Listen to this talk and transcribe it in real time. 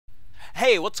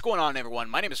Hey, what's going on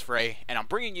everyone? My name is Fray, and I'm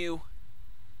bringing you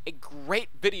a great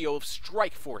video of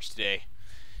Strike Force today.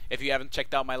 If you haven't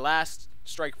checked out my last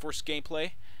Strike Force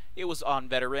gameplay, it was on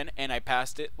Veteran, and I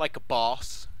passed it like a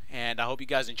boss. And I hope you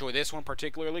guys enjoy this one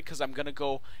particularly, because I'm going to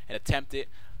go and attempt it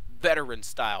Veteran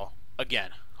style again.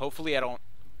 Hopefully I don't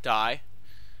die.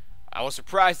 I was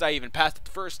surprised I even passed it the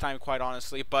first time, quite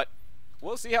honestly, but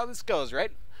we'll see how this goes,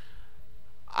 right?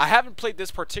 I haven't played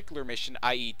this particular mission,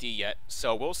 I.E.D, yet,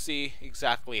 so we'll see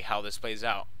exactly how this plays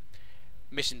out.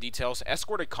 Mission details: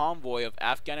 escort a convoy of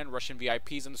Afghan and Russian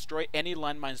VIPs and destroy any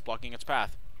landmines blocking its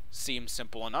path. Seems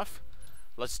simple enough.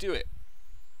 Let's do it.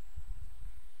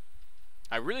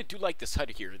 I really do like this HUD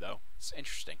here, though. It's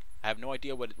interesting. I have no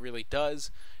idea what it really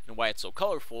does and why it's so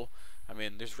colorful. I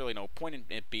mean, there's really no point in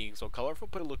it being so colorful,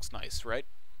 but it looks nice, right?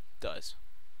 It does.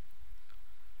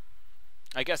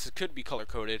 I guess it could be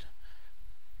color-coded.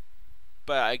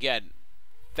 But again,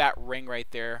 that ring right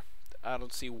there, I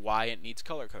don't see why it needs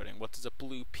color coding. What does a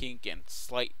blue, pink, and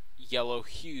slight yellow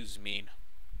hues mean?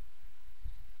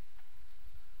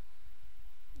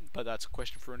 But that's a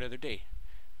question for another day.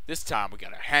 This time we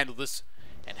gotta handle this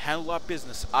and handle our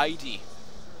business. I.E.D.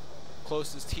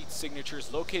 Closest heat signature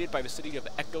is located by vicinity of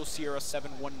Echo Sierra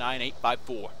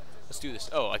 719854. Let's do this.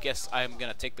 Oh, I guess I'm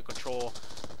gonna take the control.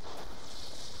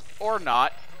 Or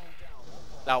not.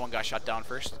 That one got shot down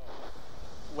first.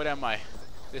 What am I?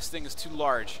 This thing is too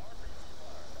large.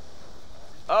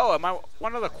 Oh, am I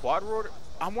one of the quad rotor?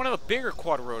 I'm one of the bigger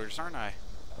quad rotors, aren't I?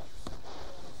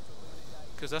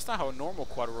 Because that's not how normal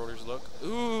quad rotors look.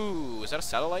 Ooh, is that a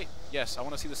satellite? Yes, I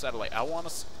want to see the satellite.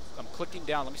 I'm clicking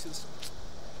down. Let me see this.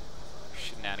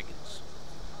 Shenanigans.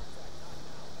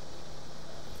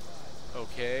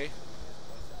 Okay.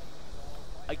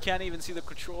 I can't even see the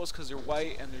controls because they're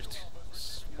white and they're too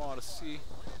small to see.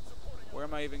 Where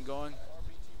am I even going?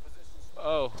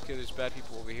 Oh, okay, there's bad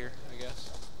people over here, I guess.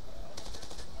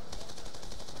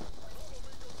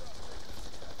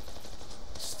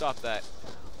 Stop that.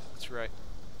 That's right.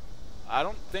 I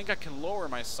don't think I can lower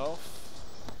myself,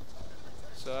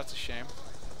 so that's a shame.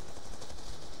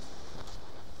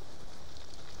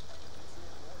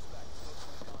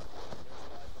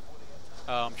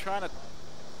 I'm trying to...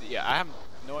 Yeah, I have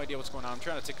no idea what's going on. I'm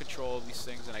trying to take control of these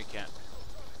things, and I can't.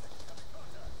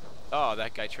 Oh,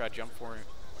 that guy tried to jump for me.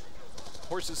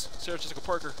 Horses, Sarah Jessica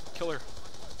Parker, kill her.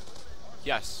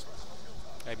 Yes,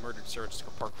 I murdered Sarah Jessica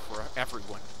Parker for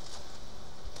everyone.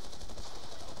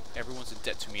 Everyone's in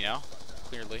debt to me now,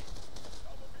 clearly.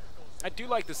 I do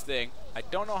like this thing. I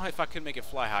don't know if I could make it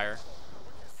fly higher.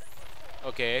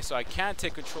 Okay, so I can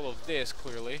take control of this,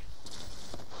 clearly.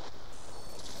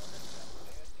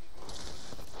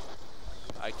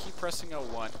 I keep pressing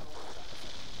L1,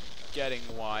 getting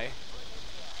Y.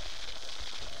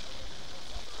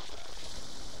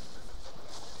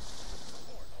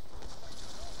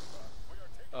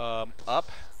 Up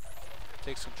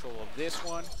takes control of this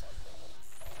one,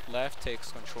 left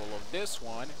takes control of this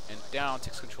one, and down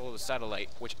takes control of the satellite,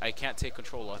 which I can't take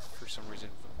control of for some reason.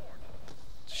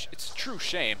 It's a true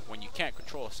shame when you can't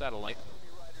control a satellite,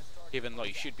 even though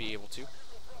you should be able to.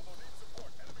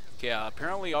 Okay,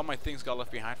 apparently all my things got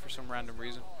left behind for some random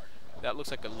reason. That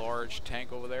looks like a large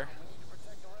tank over there.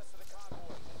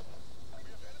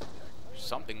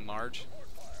 Something large.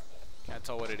 Can't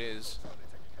tell what it is.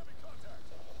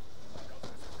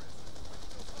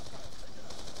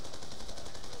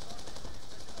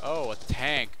 Oh, a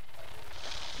tank.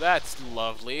 That's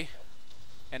lovely.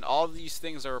 And all these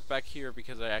things are back here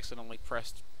because I accidentally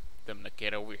pressed them to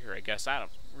get over here, I guess. I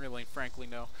don't really, frankly,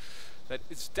 know. That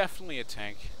it's definitely a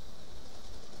tank.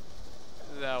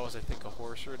 That was, I think, a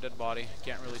horse or a dead body.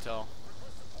 Can't really tell.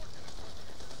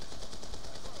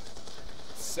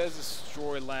 It says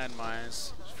destroy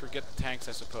landmines. Forget the tanks,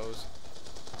 I suppose.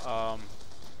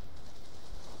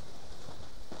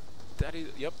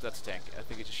 Yep, that's a tank. I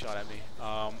think it just shot at me.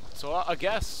 So I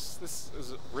guess this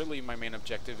is really my main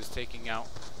objective, is taking out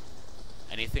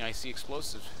anything I see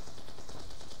explosive.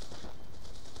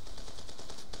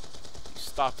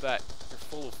 Stop that. You're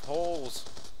full of holes.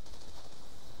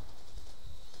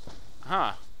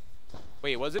 Huh.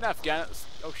 Wait, was it Afghanistan?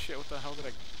 Oh shit, what the hell did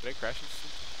I crash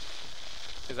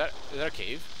into? Is that a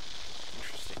cave?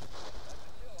 Interesting.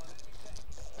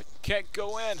 I can't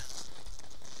go in.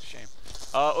 Shame.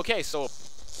 Okay, so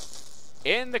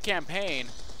in the campaign,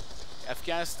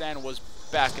 Afghanistan was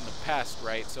back in the past,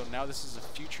 right? So now this is a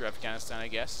future Afghanistan, I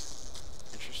guess.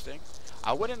 Interesting.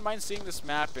 I wouldn't mind seeing this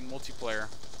map in multiplayer.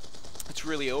 It's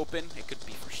really open. It could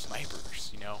be for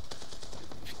snipers, you know.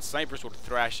 Snipers would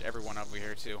thrash everyone over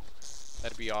here too.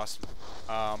 That'd be awesome.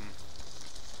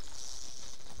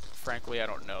 Frankly, I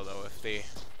don't know though if they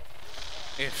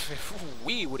if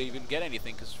we would even get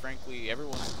anything, because frankly,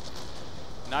 everyone,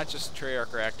 not just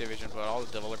Treyarch or Activision, but all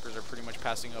the developers are pretty much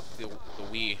passing up the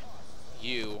Wii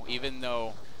U, even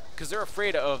though, because they're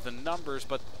afraid of the numbers,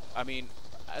 but I mean,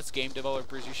 as game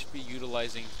developers, you should be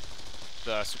utilizing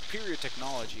the superior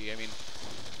technology. I mean,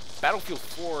 Battlefield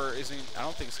 4 isn't, I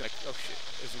don't think it's gonna, oh shit,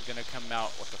 isn't gonna come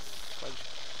out, what the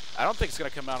fudge? I don't think it's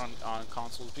gonna come out on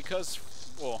consoles because,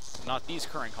 well, not these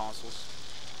current consoles.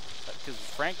 Because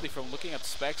frankly, from looking at the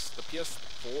specs, the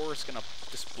PS4 is gonna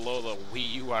just blow the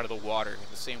Wii U out of the water in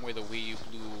the same way the Wii U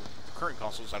blew the current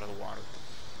consoles out of the water.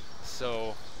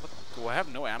 So, what, do I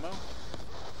have no ammo?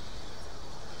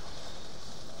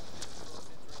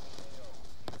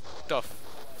 The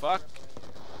fuck?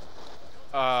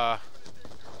 Am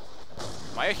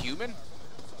I a human?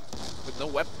 With no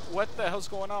weapon? What the hell's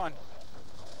going on?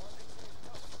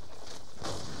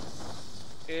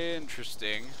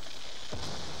 Interesting.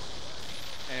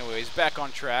 Anyways, back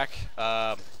on track.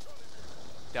 That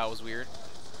was weird.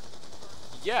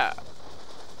 Yeah,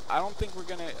 I don't think we're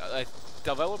gonna.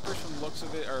 Developers, from the looks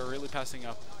of it, are really passing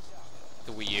up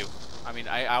the Wii U. I mean,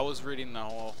 I was reading the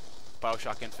whole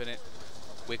BioShock Infinite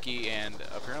wiki, and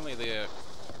apparently the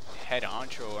head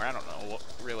honcho, or I don't know,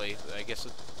 really, I guess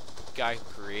the guy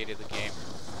who created the game,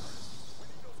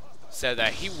 said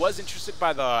that he was interested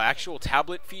by the actual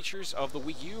tablet features of the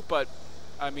Wii U, but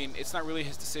I mean, it's not really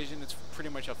his decision. It's pretty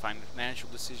much a financial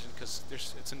decision because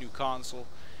it's a new console.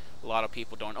 A lot of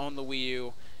people don't own the Wii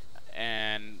U,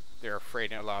 and they're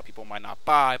afraid that a lot of people might not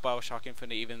buy BioShock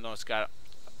Infinite, even though it's got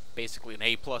basically an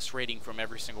A+ rating from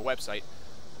every single website.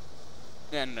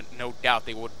 And no doubt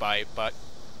they would buy it, but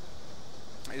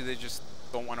they just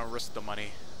don't want to risk the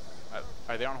money.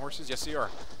 Are they on horses? Yes, they are.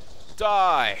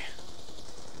 Die!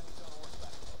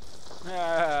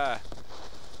 Ah.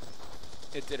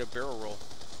 It did a barrel roll.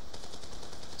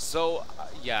 So,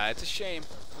 yeah, it's a shame.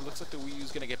 It looks like the Wii U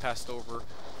is going to get passed over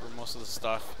for most of the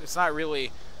stuff. It's not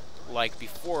really like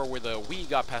before where the Wii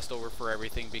got passed over for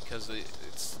everything because of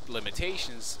its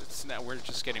limitations. It's not, we're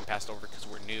just getting passed over because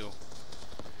we're new.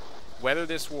 Whether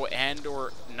this will end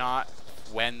or not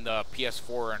when the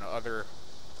PS4 and other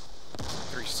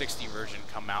 360 version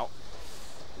come out,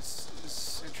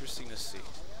 it's interesting to see.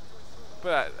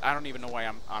 But I don't even know why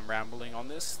I'm rambling on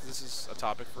this. This is a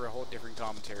topic for a whole different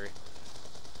commentary.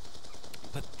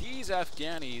 But these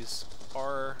Afghanis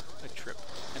are a trip.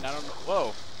 And I don't know.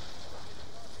 Whoa.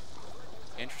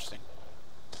 Interesting.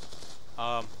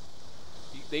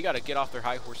 They gotta get off their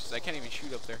high horses. I can't even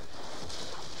shoot up there.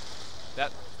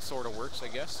 That sort of works, I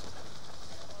guess.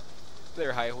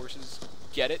 Their high horses.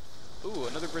 Get it? Ooh,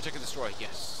 another bridge I can destroy.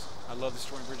 Yes. I love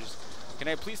destroying bridges. Can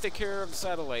I please take care of the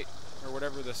satellite? Or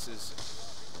whatever this is.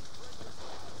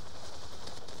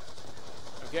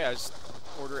 Okay, I just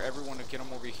order everyone to get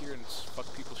them over here and just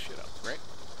fuck people's shit up, right?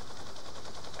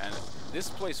 And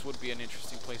this place would be an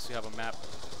interesting place to have a map.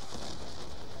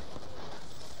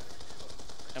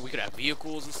 And we could have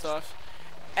vehicles and stuff.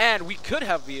 And we could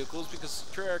have vehicles because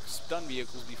Treyarch's done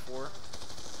vehicles before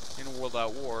in World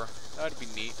at War. That'd be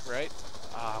neat, right?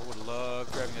 Ah, I would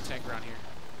love driving a tank around here.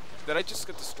 Did I just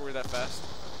get the story that fast?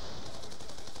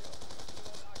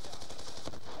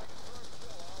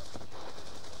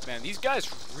 Man, these guys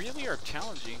really are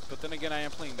challenging, but then again, I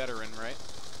am playing veteran, right?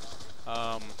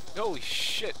 Holy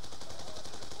shit.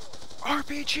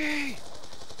 RPG!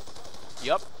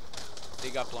 Yup.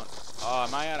 They got blunt. Oh,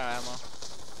 am I out of ammo?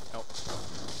 Nope.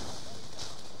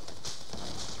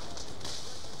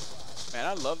 Man,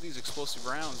 I love these explosive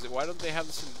rounds. Why don't they have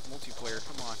this in multiplayer?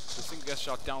 Come on. This thing gets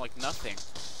shot down like nothing.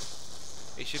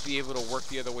 They should be able to work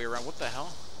the other way around. What the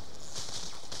hell?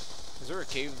 Is there a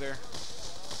cave there?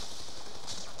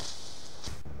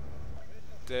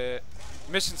 The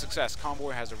mission success.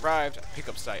 Convoy has arrived at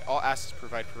pickup site. All assets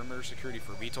provide perimeter security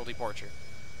for VTOL departure.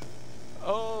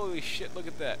 Holy shit, look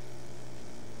at that.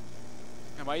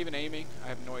 Am I even aiming? I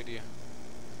have no idea.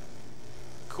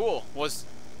 Cool. Was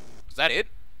that it?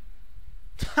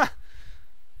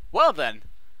 Well then.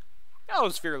 That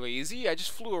was fairly easy. I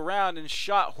just flew around and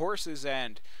shot horses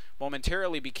and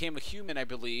momentarily became a human, I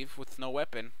believe, with no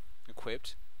weapon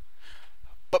equipped.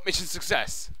 But mission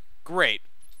success. Great.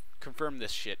 Confirm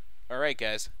this shit. Alright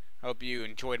guys, I hope you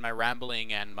enjoyed my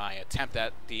rambling and my attempt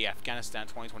at the Afghanistan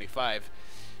 2025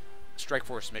 Strike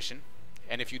Force mission.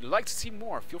 And if you'd like to see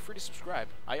more, feel free to subscribe.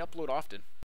 I upload often.